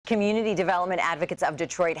Community Development Advocates of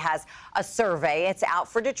Detroit has a survey. It's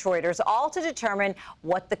out for Detroiters, all to determine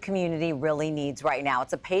what the community really needs right now.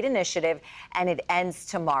 It's a paid initiative, and it ends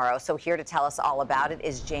tomorrow. So here to tell us all about it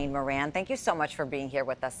is Jane Moran. Thank you so much for being here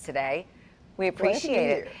with us today. We appreciate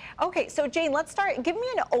it. Okay, so Jane, let's start. Give me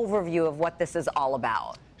an overview of what this is all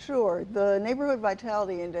about. Sure. The Neighborhood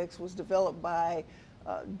Vitality Index was developed by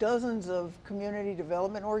dozens of community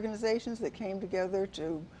development organizations that came together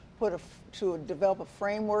to develop a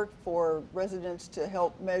framework for residents to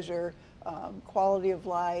help measure quality of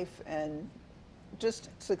life and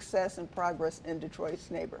just success and progress in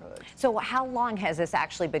Detroit's neighborhoods. So how long has this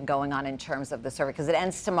actually been going on in terms of the survey? Because it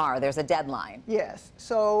ends tomorrow. There's a deadline. Yes.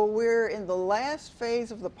 So we're in the last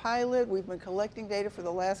phase of the pilot. We've been collecting data for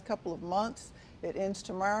the last couple of months. It ends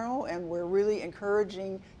tomorrow, and we're really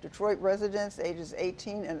encouraging Detroit residents ages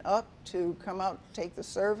 18 and up to come out, take the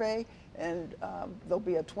survey, and there'll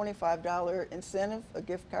be a $25 incentive, a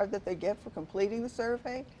gift card that they get for completing the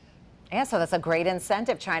survey. Yeah, so that's a great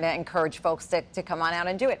incentive, trying to encourage folks to come on out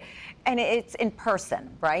and do it. And it's in person,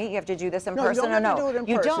 right? You have to do this in person, or no? You don't have to do it in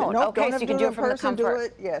person. You don't. Okay, so you can do it from the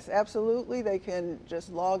comfort. Yes, absolutely. They can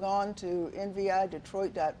just log on to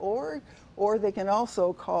nvidetroit.org, or they can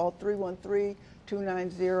also call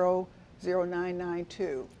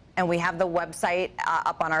 313-290-0992. And we have the website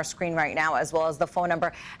up on our screen right now, as well as the phone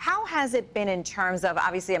number. How has it been in terms of,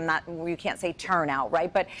 obviously you can't say turnout,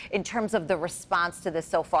 right? But in terms of the response to this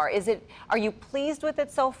so far, are you pleased with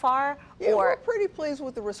it so far? Yeah, we're pretty pleased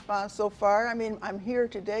with the response so far. I mean, I'm here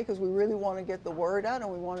today because we really want to get the word out,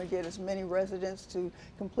 and we want to get as many residents to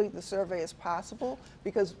complete the survey as possible,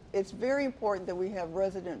 because it's very important that we have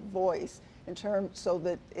resident voice so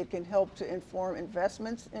that it can help to inform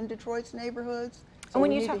investments in Detroit's neighborhoods. So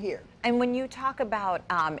and when you talk about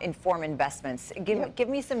informed investments, give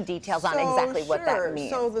me some details on exactly what that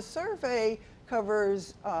means. So the survey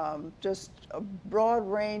covers just a broad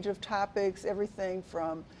range of topics, everything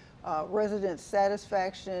from resident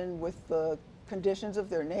satisfaction with the conditions of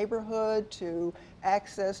their neighborhood, to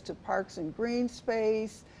access to parks and green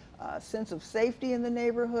space, sense of safety in the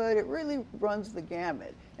neighborhood. It really runs the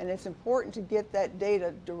gamut, and it's important to get that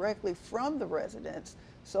data directly from the residents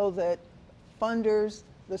so that funders,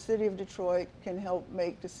 the city of Detroit, can help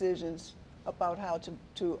make decisions about how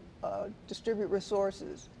to distribute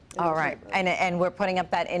resources. All right, and we're putting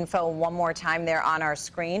up that info one more time there on our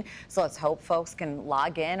screen. So let's hope folks can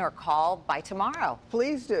log in or call by tomorrow.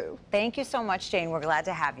 Please do. Thank you so much, Jane. We're glad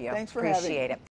to have you. Thanks for having me. Appreciate it.